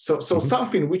noise, so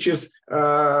something which is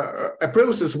a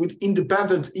process with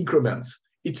independent increments.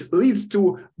 It leads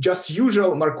to just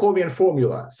usual Markovian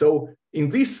formula. So in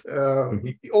this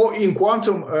or in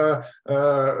quantum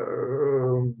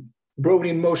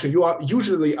Brownian motion, you are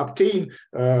usually obtain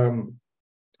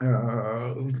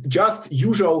just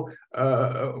usual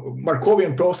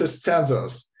Markovian process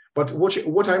sensors. But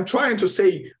what I'm trying to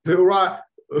say, there are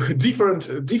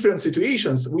different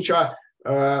situations which are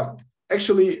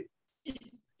actually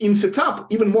in setup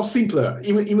even more simpler,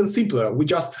 even simpler. We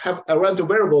just have a random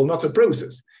variable, not a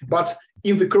process. But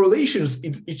in the correlations,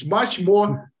 it's much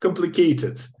more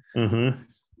complicated.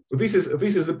 This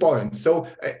is the point. So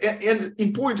and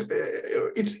in point,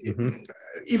 it's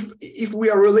if we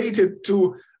are related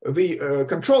to the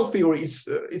control theory,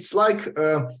 it's like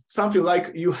something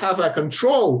like you have a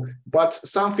control, but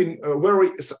something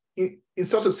very in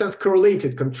sort of sense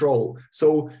correlated control.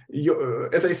 So you,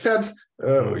 as I said,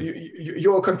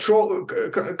 your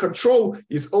control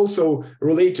is also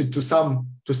related to some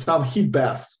heat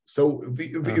bath. So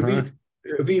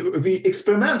the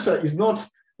experimenter is not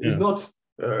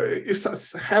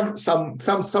have some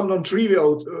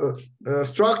non-trivial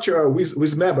structure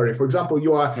with memory. For example,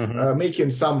 you are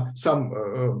making some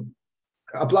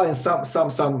applying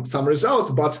some results,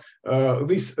 but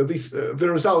the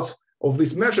results of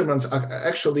these measurements are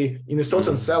actually in a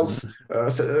certain sense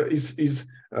is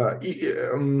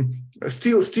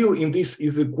still in this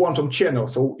is a quantum channel.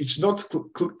 So it's not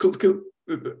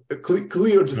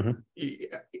cleared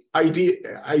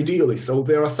ideally. So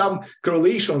there are some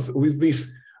correlations with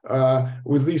this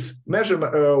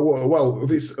measurement.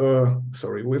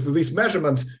 With this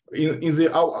measurement in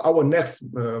our next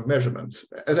measurement.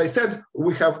 As I said,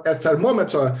 we have a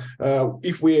thermometer.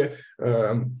 If we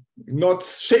not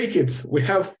shake it, we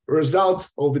have results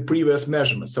of the previous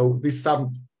measurement. So this is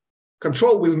some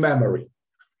control with memory.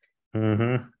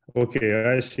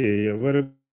 Okay, I see.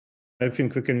 I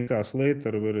think we can discuss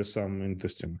later. There is some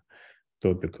interesting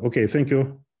topic. Okay, thank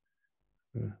you.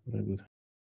 Very good.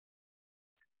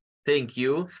 Thank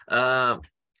you.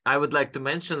 I would like to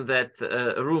mention that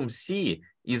room C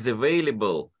is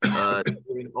available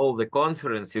during all the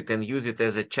conference. You can use it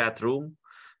as a chat room.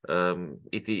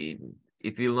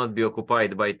 It will not be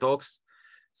occupied by talks.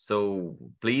 So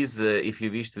please, if you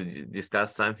wish to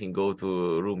discuss something, go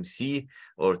to room C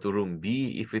or to room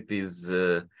B if it is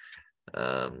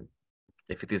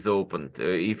open,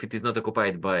 if it is not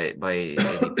occupied by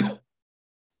any.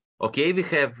 Okay, we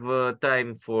have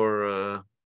time for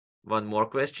one more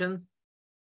question.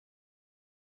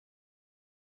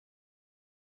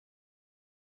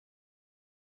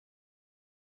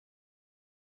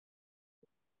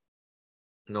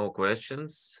 No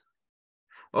questions.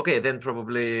 Okay, then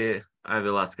probably I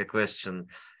will ask a question,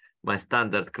 my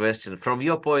standard question. From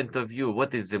your point of view,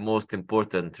 what is the most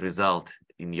important result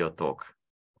in your talk?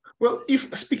 Well,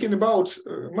 if speaking about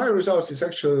my results, is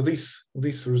actually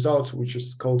this result, which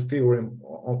is called theorem,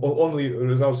 only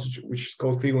results which is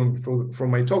called theorem from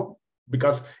my talk,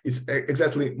 because it's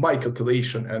exactly my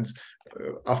calculation, and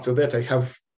after that I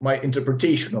have my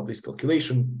interpretation of this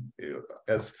calculation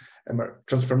as a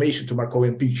transformation to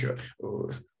Markovian picture.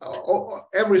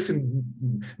 Everything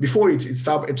before it's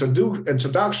some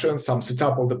introduction, some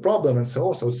setup of the problem, and so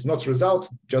on. So it's not results,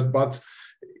 but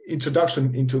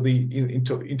introduction into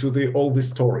the all this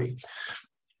story.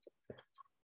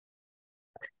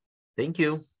 Thank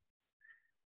you.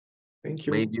 Thank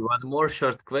you. Maybe one more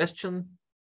short question.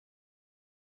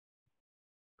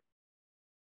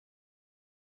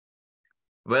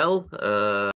 Well,